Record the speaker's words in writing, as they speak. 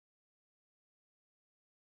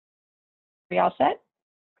we all set?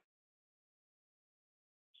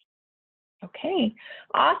 Okay,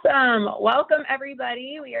 awesome. Welcome,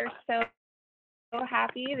 everybody. We are so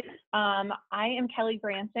happy. I am Kelly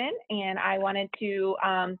Branson, and I wanted to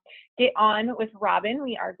get on with Robin.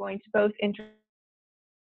 We are going to both introduce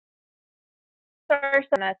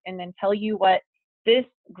ourselves and then tell you what this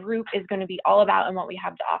group is going to be all about and what we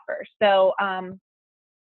have to offer. So I'm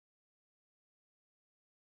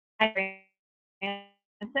Branson.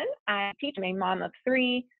 I teach. I'm a mom of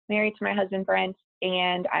 3, married to my husband, Brent,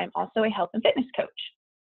 and I'm also a health and fitness coach.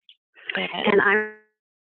 And I'm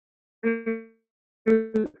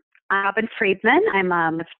Robin Friedman. I'm a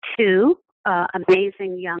mom of 2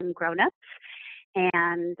 amazing young grown-ups,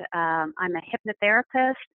 and I'm a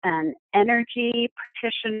hypnotherapist, an energy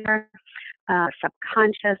practitioner,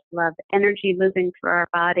 subconscious, love energy moving through our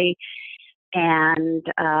body, and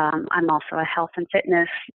I'm also a health and fitness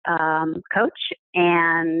coach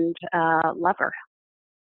and lover.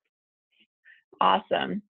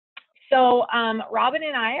 Awesome. So Robin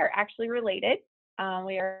and I are actually related.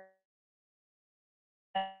 We are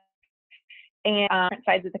on different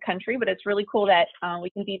sides of the country, but it's really cool that we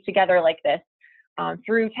can be together like this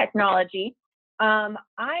through technology.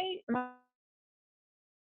 I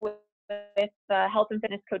with health and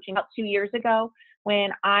fitness coaching about 2 years ago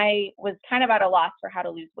when I was kind of at a loss for how to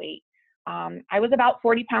lose weight. I was about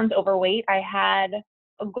 40 pounds overweight. I had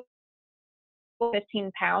a goal of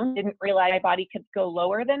 15 pounds, didn't realize my body could go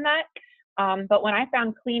lower than that. But when I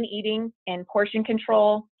found clean eating and portion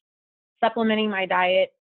control, supplementing my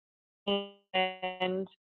diet, and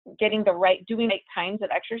doing the right kinds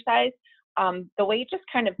of exercise, the weight just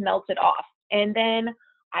kind of melted off. And then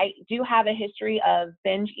I do have a history of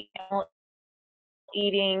binge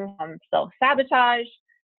eating, self-sabotage.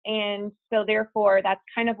 And so therefore, that's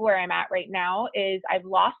kind of where I'm at right now is I've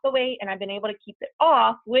lost the weight and I've been able to keep it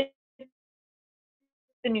off with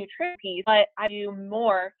the nutrition piece, but I do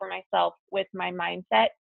more for myself with my mindset.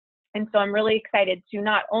 And so I'm really excited to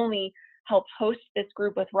not only help host this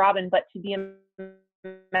group with Robin, but to be a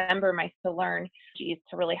member myself to learn to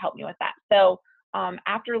really help me with that. So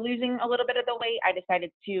after losing a little bit of the weight, I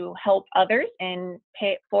decided to help others and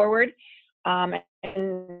pay it forward. And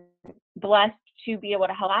blessed to be able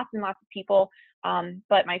to help lots and lots of people.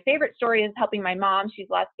 But my favorite story is helping my mom. She's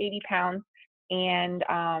lost 80 pounds and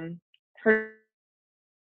her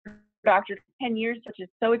doctor for 10 years, which is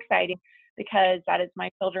so exciting because that is my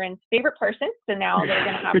children's favorite person. So now they're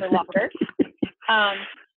going to have her longer.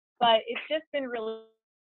 But it's just been really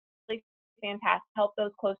fantastic to help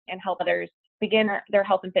those close and help others begin their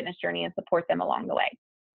health and fitness journey and support them along the way.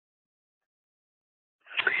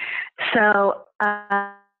 So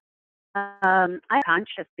I'm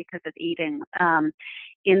conscious because of eating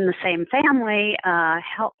in the same family,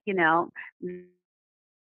 help,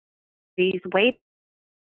 these weight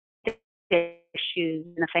issues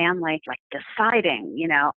in the family, like deciding,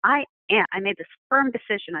 I made this firm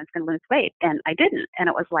decision I was going to lose weight and I didn't. And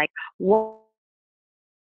it was like, what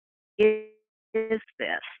is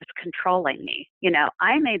this? It's controlling me.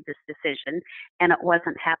 I made this decision and it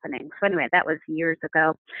wasn't happening. So anyway, that was years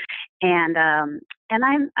ago. And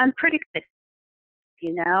I'm pretty good.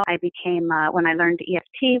 I became, when I learned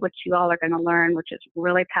EFT, which you all are going to learn, which is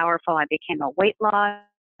really powerful, I became a weight loss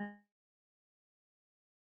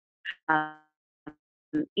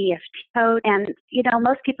EFT coach. And,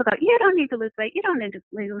 most people go, you don't need to lose weight. You don't need to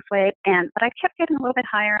lose weight. But I kept getting a little bit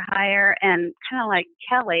higher. And kind of like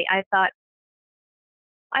Kelly, I thought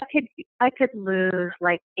I could lose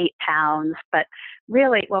like 8 pounds, but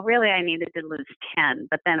really I needed to lose 10.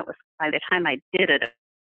 But then it was, by the time I did it, it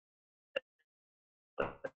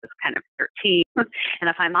was kind of 13. And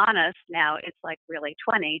if I'm honest, now it's like really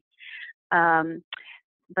 20.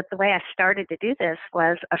 But the way I started to do this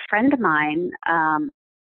was a friend of mine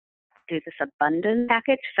do this abundance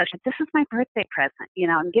package. So she said, this is my birthday present.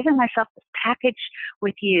 I'm giving myself this package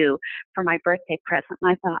with you for my birthday present.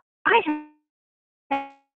 And I thought, I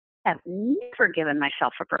have never given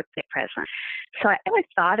myself a birthday present. So I always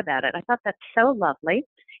thought about it. I thought that's so lovely.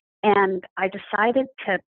 And I decided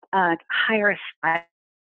to hire a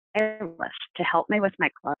stylist to help me with my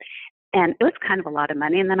clothes. And it was kind of a lot of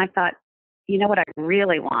money. And then I thought, what I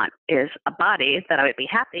really want is a body that I would be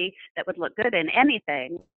happy, that would look good in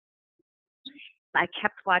anything. I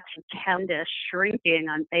kept watching Candace shrinking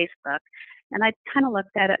on Facebook, and I kind of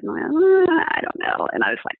looked at it and went, I don't know. And I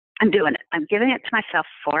was like, I'm doing it. I'm giving it to myself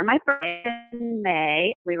for my birthday in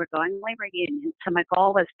May. We were going away reunion. So my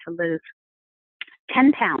goal was to lose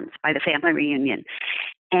 10 pounds by the family reunion.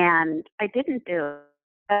 And I didn't do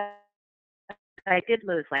it. I did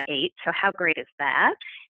lose like 8. So how great is that?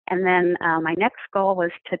 And then my next goal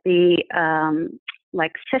was to be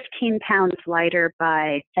like 15 pounds lighter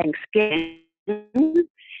by Thanksgiving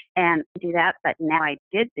and do that. But now I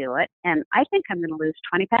did do it, and I think I'm going to lose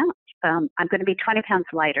 20 pounds. I'm going to be 20 pounds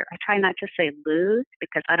lighter. I try not to say lose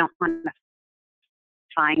because I don't want to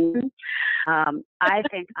find. I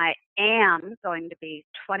think I am going to be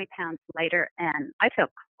 20 pounds lighter, and I feel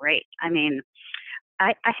great. I mean,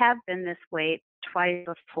 I have been this weight twice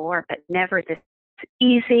before, but never this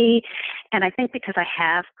easy. And I think because I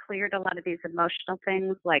have cleared a lot of these emotional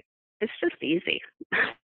things, like it's just easy.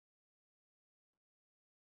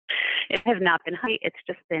 It has not been high, it's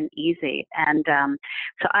just been easy. And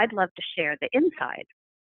so I'd love to share the inside,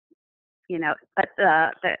 you know, but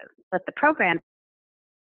the program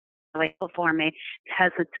really for me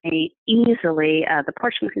because it's easily the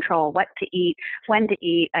portion control, what to eat, when to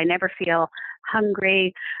eat. I never feel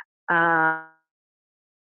hungry. And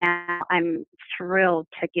I'm thrilled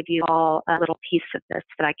to give you all a little piece of this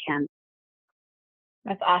that I can.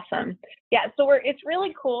 That's awesome. Yeah, so it's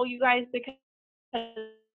really cool, you guys, because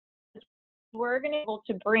we're going to be able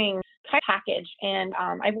to bring kind of package. And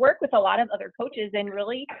I've worked with a lot of other coaches, and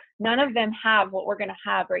really none of them have what we're going to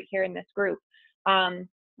have right here in this group.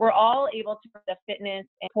 We're all able to put the fitness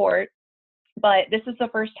and support, but this is the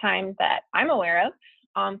first time that I'm aware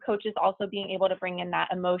of coaches also being able to bring in that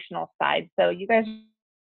emotional side. So you guys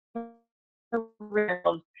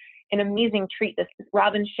an amazing treat. This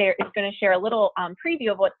Robin is going to share a little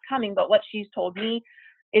preview of what's coming, but what she's told me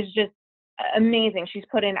is just amazing. She's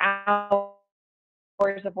put in hours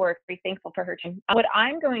of work. Very thankful for her team. What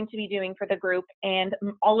I'm going to be doing for the group and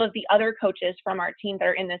all of the other coaches from our team that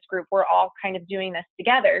are in this group, we're all kind of doing this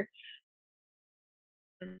together.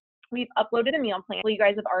 We've uploaded a meal plan you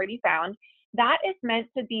guys have already found. That is meant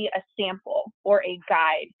to be a sample or a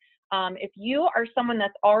guide. If you are someone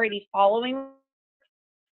that's already following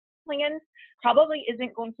plans, probably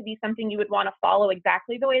isn't going to be something you would want to follow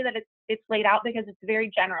exactly the way that it's laid out, because it's very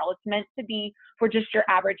general. It's meant to be for just your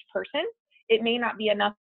average person. It may not be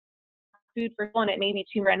enough food for one, it may be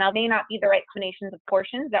too enough, may not be the right combinations of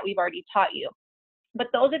portions that we've already taught you. But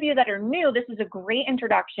those of you that are new, this is a great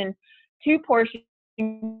introduction to portion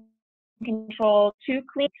control, to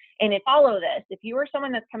clean, and follow this. If you are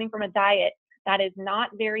someone that's coming from a diet that is not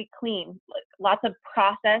very clean, lots of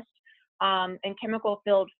processed and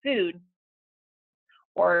chemical-filled food,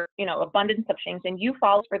 or abundance of things, and you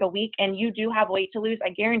follow for the week and you do have weight to lose, I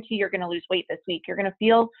guarantee you're going to lose weight this week. You're going to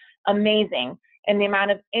feel amazing, and the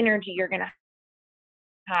amount of energy you're going to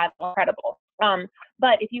have is incredible.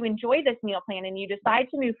 But if you enjoy this meal plan and you decide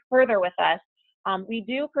to move further with us, we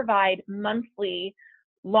do provide monthly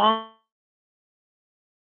long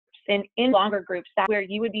in longer groups where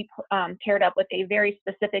you would be paired up with a very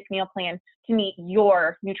specific meal plan to meet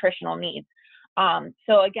your nutritional needs.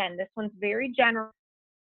 So again, this one's very general,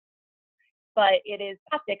 but it is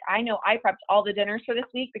fantastic. I know I prepped all the dinners for this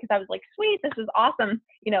week because I was like, sweet, this is awesome.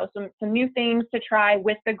 Some new things to try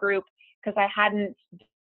with the group, because I hadn't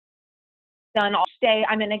done all day.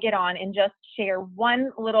 I'm going to get on and just share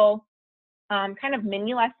one little kind of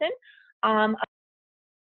mini lesson.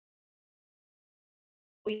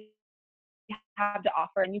 We have to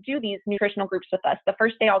offer, and you do these nutritional groups with us. The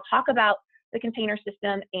first day I'll talk about the container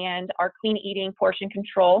system and our clean eating portion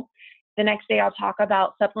control. The next day I'll talk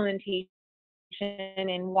about supplementation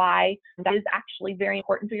and why that is actually very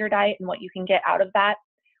important for your diet and what you can get out of that.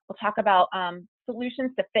 We'll talk about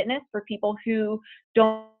solutions to fitness for people who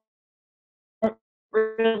don't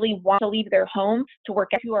really want to leave their home to work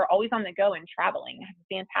out, who are always on the go and traveling. I have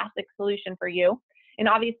a fantastic solution for you. And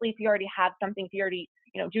obviously, if you already have something, if you already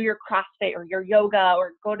do your CrossFit or your yoga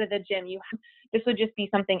or go to the gym, this would just be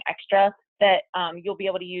something extra that you'll be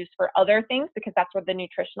able to use for other things, because that's where the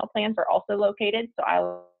nutritional plans are also located. So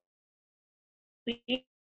I'll speak.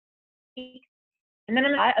 And then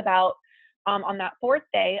I'm going to talk about on that fourth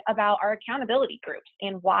day about our accountability groups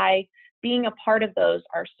and why being a part of those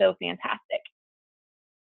are so fantastic.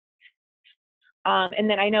 And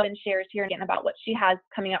then I know Ben shares here again about what she has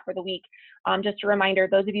coming up for the week. Just a reminder,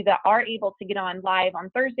 those of you that are able to get on live on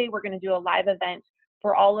Thursday, we're going to do a live event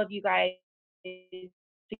for all of you guys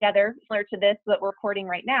together, similar to this that we're recording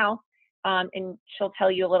right now. And she'll tell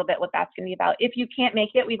you a little bit what that's going to be about. If you can't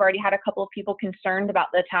make it, we've already had a couple of people concerned about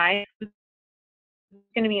the time. It's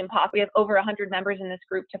going to be impossible. We have over 100 members in this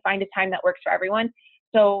group to find a time that works for everyone.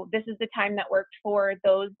 So this is the time that worked for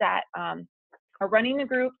those that are running the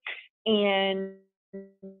group, and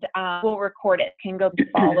we'll record it. Can go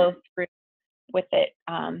follow through with it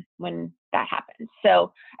when that happens.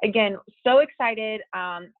 So again, so excited.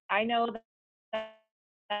 I know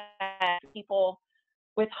that people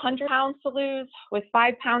with 100 pounds to lose, with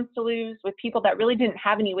 5 pounds to lose, with people that really didn't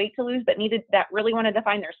have any weight to lose, but that really wanted to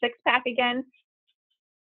find their six pack again.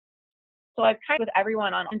 So I've kind of with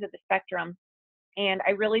everyone on ends of the spectrum. And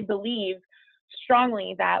I really believe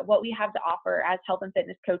strongly that what we have to offer as health and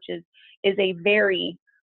fitness coaches is a very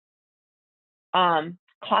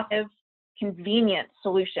cost-effective, convenient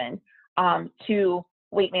solution to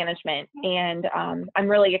weight management. And I'm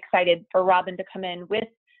really excited for Robin to come in with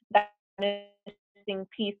that missing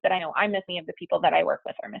piece that I know I'm missing, of the people that I work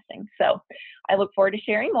with are missing. So I look forward to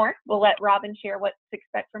sharing more. We'll let Robin share what to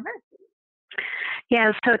expect from her.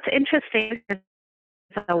 Yeah, so it's interesting.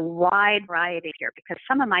 There's a wide variety here, because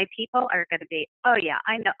some of my people are going to be, oh yeah,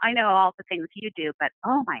 I know all the things you do, but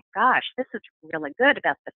oh my gosh, this is really good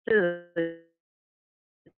about the food.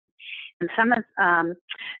 And some of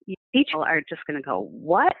people are just going to go,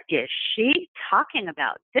 what is she talking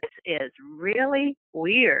about? This is really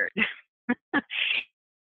weird.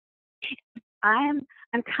 I'm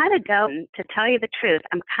kind of going to tell you the truth.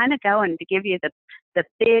 I'm kind of going to give you the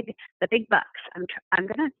big bucks. I'm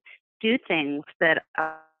going to do things that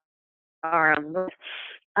are a little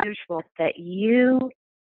unusual, that you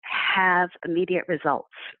have immediate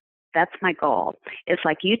results. That's my goal. It's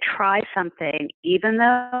like you try something, even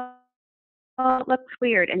though it looks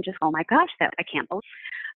weird, and just, oh my gosh, that I can't believe.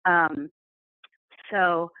 And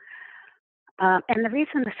the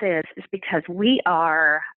reason this is because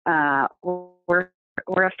we're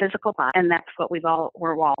a physical body, and that's what we're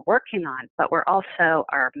all working on. But we're also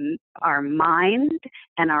our mind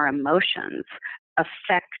and our emotions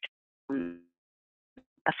affect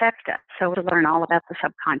us. So to learn all about the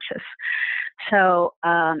subconscious. So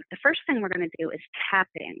the first thing we're going to do is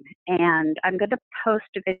tapping, and I'm going to post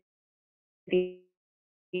a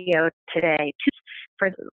video today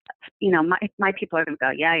for, my people are going to go,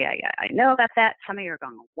 yeah, I know about that. Some of you are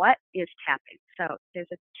going, what is tapping? So there's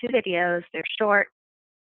two videos. They're short.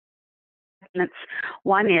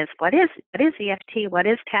 One is what is EFT? What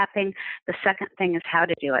is tapping? The second thing is how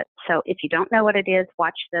to do it. So if you don't know what it is,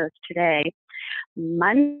 watch those today.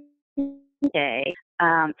 Monday,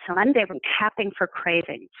 we're tapping for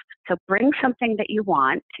cravings. So bring something that you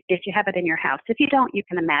want if you have it in your house. If you don't, you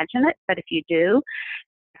can imagine it. But if you do,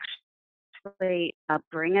 actually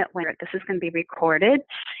bring it when this is going to be recorded,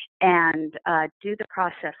 and do the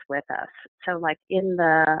process with us. So like in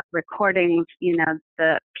the recordings,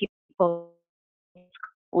 the people,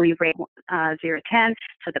 we rate 0 to 10.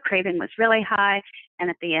 So the craving was really high, and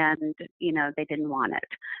at the end, they didn't want it.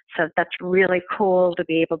 So that's really cool to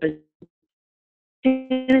be able to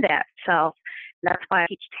do that. So that's why I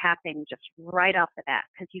teach tapping just right off the bat,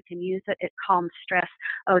 because you can use it. It calms stress.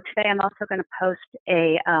 Oh, today I'm also going to post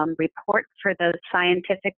a report for the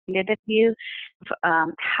scientific point of view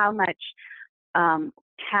of how much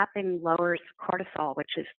tapping lowers cortisol,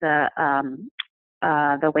 which is the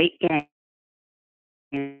weight gain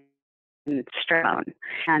stress hormone.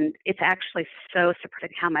 And it's actually so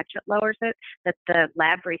surprising how much it lowers it that the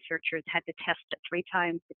lab researchers had to test it 3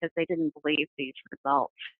 times because they didn't believe these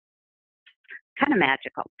results. Kind of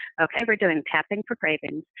magical. Okay, we're doing tapping for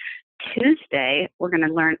cravings. Tuesday, we're going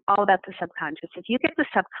to learn all about the subconscious. If you get the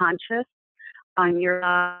subconscious on your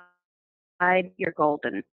side, you're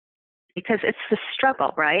golden. Because it's the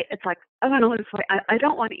struggle, right? It's like, I want to lose weight. I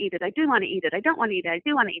don't want to eat it. I do want to eat it. I don't want to eat it. I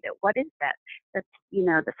do want to eat it. What is that? That's,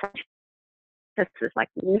 the subconscious is like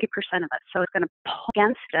 90% of us. So it's going to pull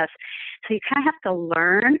against us. So you kind of have to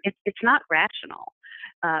learn. It's not rational.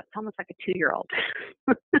 It's almost like a 2-year-old.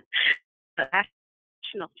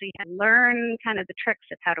 So you can learn kind of the tricks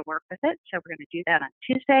of how to work with it. So we're going to do that on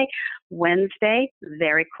Tuesday. Wednesday,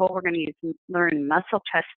 very cool. We're going to learn muscle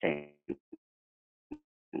testing.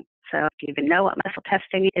 So if you even know what muscle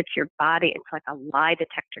testing is, it's your body. It's like a lie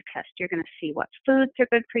detector test. You're going to see what foods are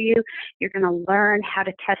good for you. You're going to learn how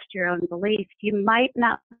to test your own beliefs. You might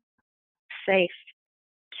not be safe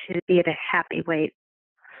to be at a happy weight.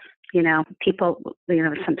 People,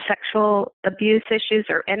 some sexual abuse issues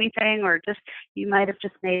or anything, or just you might have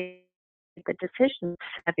just made the decision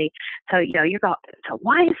heavy. So, you're going, so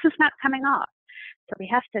why is this not coming off? So we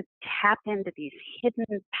have to tap into these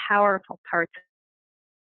hidden, powerful parts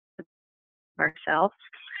of ourselves.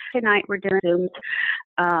 Tonight we're doing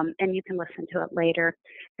Zooms, and you can listen to it later.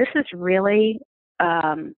 This is really,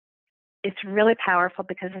 it's really powerful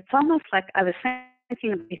because it's almost like I was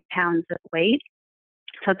thinking of these pounds of weight.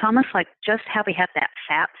 So it's almost like just how we have that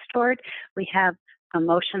fat stored, we have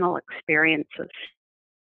emotional experiences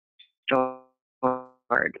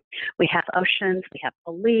stored. We have emotions, we have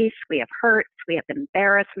beliefs, we have hurts, we have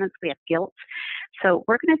embarrassments, we have guilt. So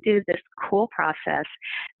we're going to do this cool process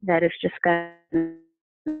that is just going to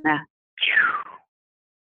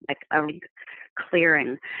like a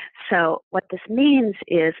clearing. So what this means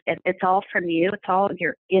is it's all from you. It's all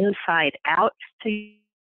your inside out. So you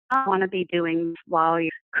don't want to be doing while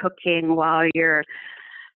you're cooking, while you're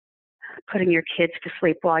putting your kids to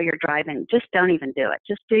sleep, while you're driving. Just don't even do it.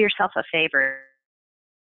 Just do yourself a favor.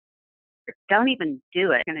 Don't even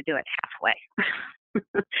do it. You're going to do it halfway.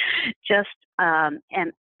 Just and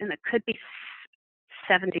it could be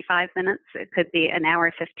 75 minutes. It could be an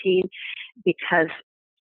hour 15, because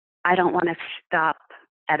I don't want to stop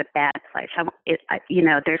at a bad place.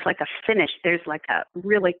 There's like a finish. There's like a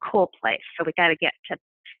really cool place. So we got to get to.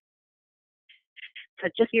 So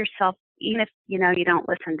just yourself, even if you don't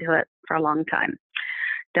listen to it for a long time,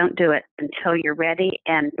 don't do it until you're ready.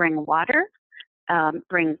 And bring water. I'll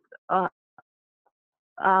bring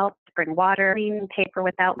water, clean paper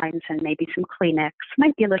with outlines, and maybe some Kleenex.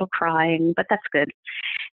 Might be a little crying, but that's good.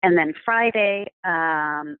 And then Friday,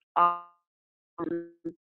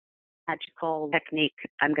 magical technique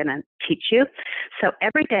I'm going to teach you. So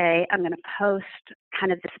every day I'm going to post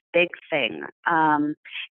kind of this big thing. And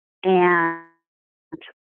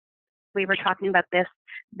we were talking about this,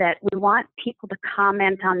 that we want people to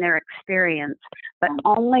comment on their experience, but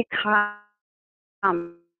only comment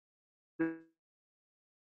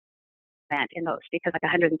in those, because like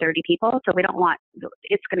 130 people, so we don't want,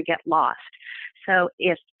 it's going to get lost. So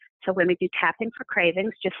when we do tapping for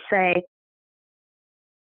cravings, just say,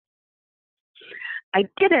 I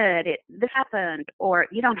did it, this happened, or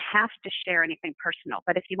you don't have to share anything personal.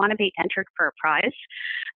 But if you want to be entered for a prize,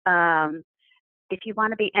 if you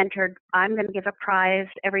want to be entered, I'm going to give a prize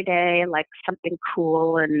every day, like something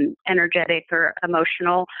cool and energetic or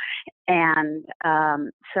emotional. And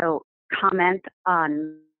so comment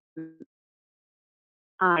on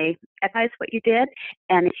I advise what you did.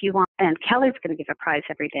 And if you want, and Kelly's going to give a prize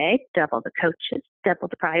every day, double the coaches, double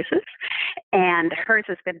the prizes. And hers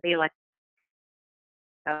is going to be like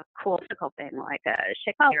a cool physical thing, like a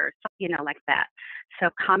shake or like that.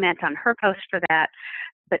 So comment on her post for that,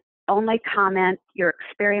 but only comment your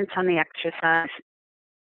experience on the exercise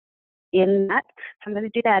in that. So I'm going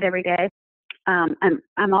to do that every day.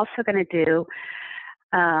 I'm also going to do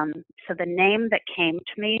so the name that came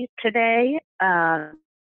to me today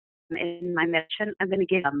in my mission, I'm going to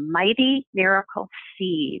give a mighty miracle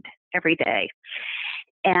seed every day.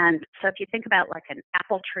 And so if you think about like an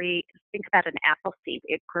apple tree, think about an apple seed.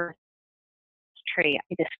 It grows a tree.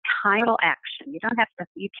 This tiny little action. You don't have to.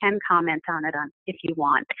 You can comment on it if you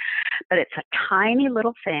want, but it's a tiny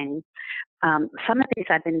little thing. Some of these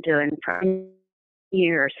I've been doing for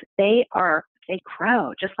years. They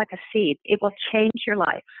grow just like a seed. It will change your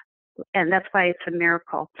life, and that's why it's a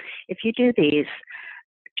miracle. If you do these,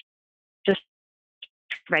 just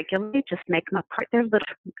regularly, just make them a part. They're little.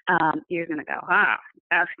 You're going to go,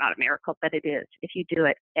 that's not a miracle, but it is. If you do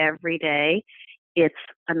it every day, it's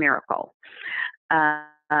a miracle.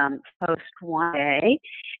 Post one day,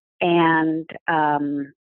 and I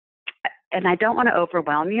don't want to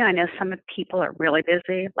overwhelm you. I know some people are really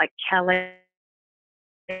busy, like Kelly.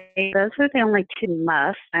 Those are the only two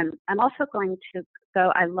musts. I'm also going to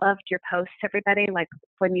go. I loved your posts, everybody, like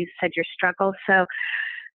when you said your struggle. So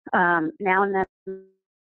now and then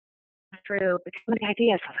through some of the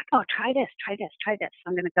ideas, I was like, oh, try this. So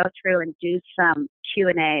I'm going to go through and do some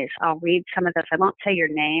Q&As. I'll read some of this. I won't say your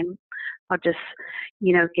name. I'll just,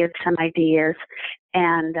 give some ideas.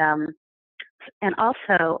 And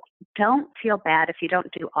also, don't feel bad if you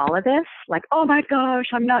don't do all of this. Like, oh my gosh,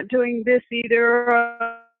 I'm not doing this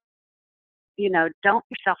either. Don't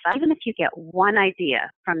yourself out. Even if you get one idea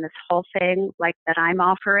from this whole thing, like that I'm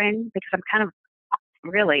offering, because I'm kind of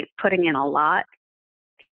really putting in a lot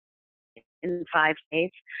in 5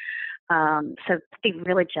 days. So be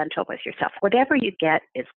really gentle with yourself. Whatever you get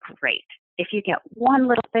is great. If you get one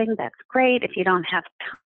little thing, that's great. If you don't have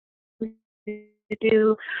time to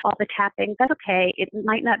do all the tapping, that's okay. It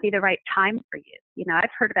might not be the right time for you. I've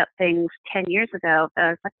heard about things 10 years ago that I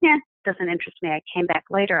was like, doesn't interest me. I came back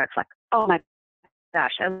later. I was like, oh my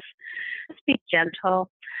gosh, let's be gentle.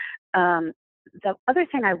 The other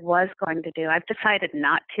thing I was going to do, I've decided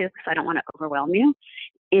not to because I don't want to overwhelm you,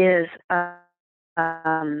 is that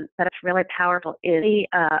it's really powerful, is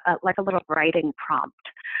like a little writing prompt,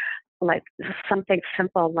 like something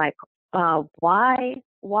simple like, why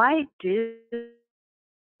do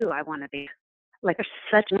I want to be, like, there's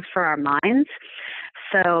such for our minds.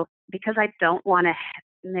 So because I don't want to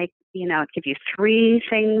make, give you 3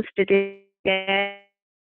 things to do today,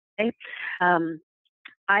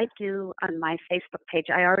 I do on my Facebook page,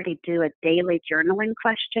 I already do a daily journaling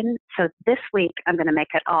question. So this week, I'm going to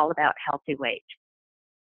make it all about healthy weight.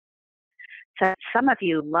 So some of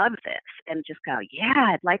you love this and just go,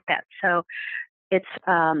 yeah, I'd like that. So it's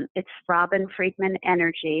Robin Friedman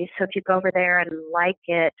Energy. So if you go over there and like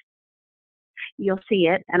it, you'll see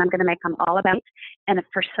it, and I'm going to make them all about it. And if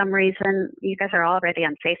for some reason, you guys are already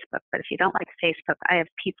on Facebook, but if you don't like Facebook, I have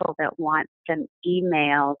people that want them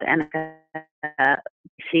emailed and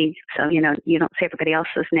see, so you don't say everybody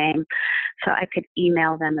else's name. So I could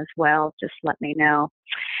email them as well. Just let me know.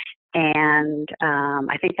 And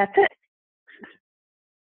I think that's it.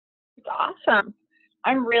 It's awesome.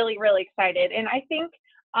 I'm really, really excited. And I think,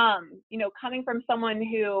 coming from someone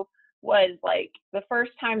who was like the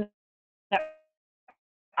first time that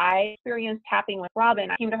I experienced tapping with Robin,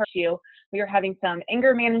 I came to her issue. We were having some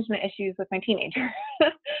anger management issues with my teenager.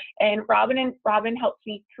 And Robin helped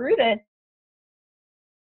me through this.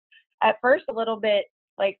 At first, a little bit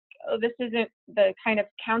like, oh, this isn't the kind of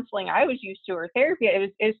counseling I was used to or therapy.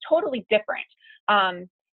 It was totally different.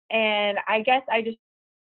 And I guess I just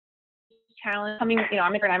challenge coming,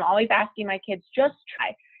 I'm always asking my kids, just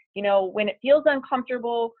try. When it feels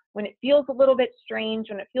uncomfortable, when it feels a little bit strange,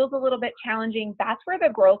 when it feels a little bit challenging, that's where the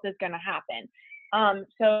growth is going to happen.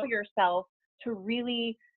 So yourself to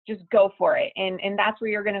really just go for it. And that's where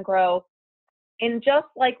you're going to grow. And just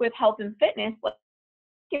like with health and fitness,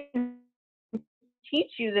 we can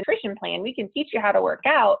teach you the nutrition plan. We can teach you how to work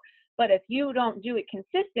out. But if you don't do it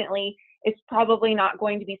consistently, it's probably not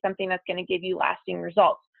going to be something that's going to give you lasting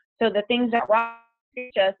results. So the things that Rob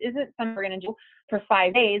just isn't something we're going to do for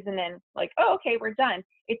 5 days and then like, oh, okay, we're done.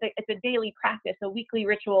 It's a daily practice, a weekly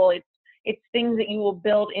ritual. It's things that you will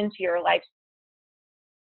build into your lifestyle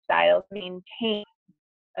to maintain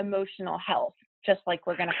emotional health, just like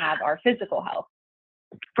we're going to have our physical health.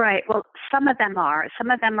 Right. Well, some of them are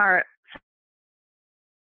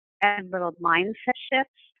little mindset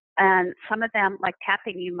shifts. And some of them, like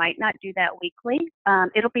tapping, you might not do that weekly.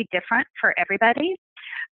 It'll be different for everybody.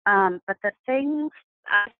 But the things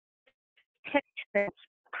I picked this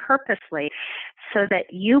purposely so that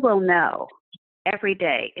you will know every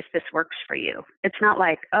day if this works for you. It's not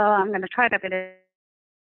like, oh, I'm going to try it. I'm going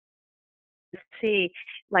to see,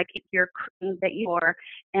 like if you're that you're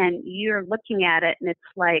and you're looking at it and it's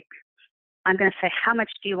like, I'm going to say, how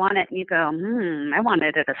much do you want it? And you go, I want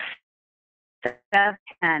it at a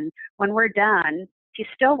 7. When we're done, if you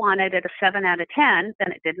still want it at a 7 out of 10,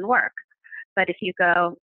 then it didn't work. But if you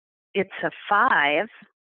go, it's a 5,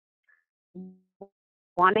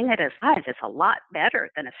 wanting it as 5 is a lot better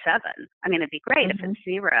than a 7. I mean, it'd be great if it's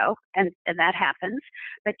 0, and that happens.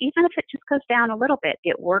 But even if it just goes down a little bit,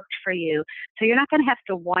 it worked for you. So you're not going to have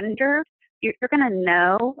to wonder. You're going to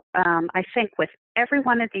know, I think, with every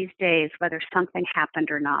one of these days, whether something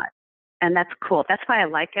happened or not. And that's cool. That's why I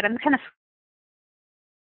like it. I'm kind of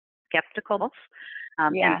skeptical.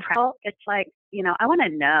 And proud. It's like, I want to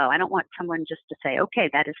know. I don't want someone just to say, okay,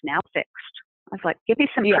 that is now fixed. I was like, give me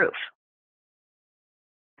some proof.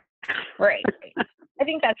 Right. I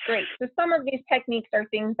think that's great. So some of these techniques are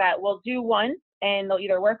things that we'll do once and they'll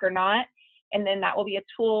either work or not. And then that will be a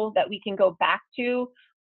tool that we can go back to.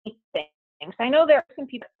 I know there are some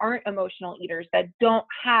people that aren't emotional eaters that don't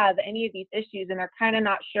have any of these issues and they're kind of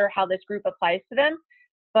not sure how this group applies to them.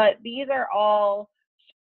 But these are all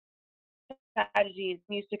strategies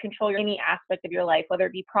used to control any aspect of your life, whether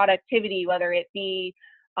it be productivity, whether it be,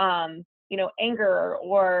 anger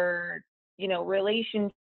or,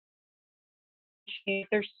 relationships.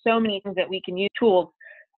 There's so many things that we can use tools.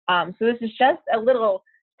 So this is just a little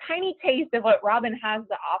tiny taste of what Robin has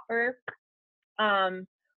to offer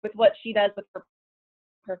with what she does with her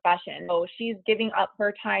profession. So she's giving up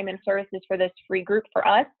her time and services for this free group for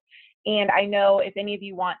us. And I know if any of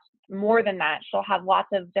you want more than that, she'll have lots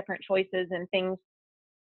of different choices and things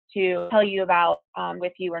to tell you about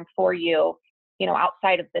with you and for you,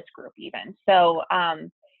 outside of this group even. So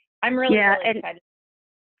I'm really, really excited.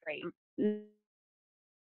 Great.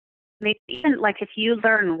 Even like if you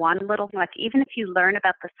learn one little, like even if you learn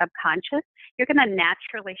about the subconscious, you're going to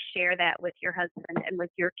naturally share that with your husband and with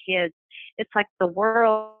your kids. It's like the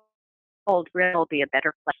world will be a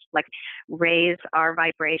better place, like raise our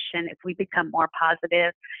vibration. If we become more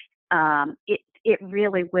positive, it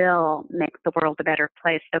really will make the world a better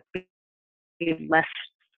place. So be less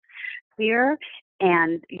fear.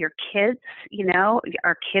 And your kids,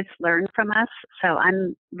 our kids learn from us. So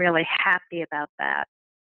I'm really happy about that.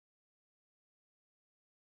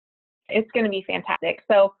 It's going to be fantastic.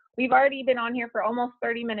 So we've already been on here for almost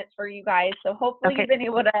 30 minutes for you guys. So hopefully you've been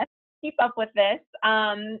able to keep up with this.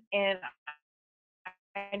 And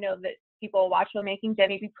I know that people watch while making dinner,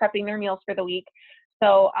 maybe prepping their meals for the week.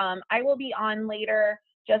 So I will be on later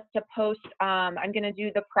just to post. I'm going to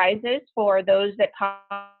do the prizes for those that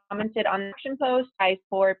commented on the action post, prize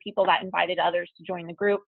for people that invited others to join the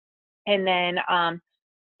group. And then,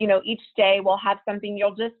 you know, each day we'll have something.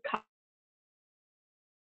 You'll just comment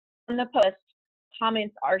on the post.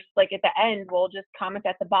 Comments are like at the end, we'll just comment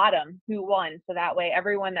at the bottom who won. So that way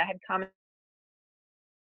everyone that had commented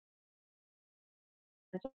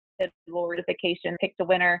will notification, pick the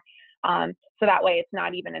winner. So that way it's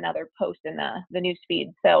not even another post in the news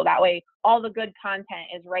feed. So that way all the good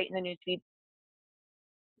content is right in the news feed,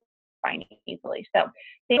 finding easily. So thanks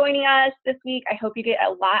for joining us this week. I hope you get a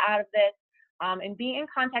lot out of this, and be in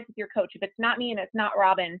contact with your coach. If it's not me and it's not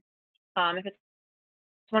Robin, if it's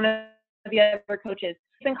one of the other coaches,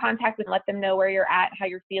 keep in contact with them, let them know where you're at, how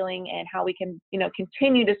you're feeling, and how we can, you know,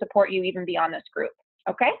 continue to support you even beyond this group.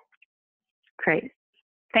 Okay? Great.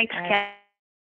 Thanks, Kat.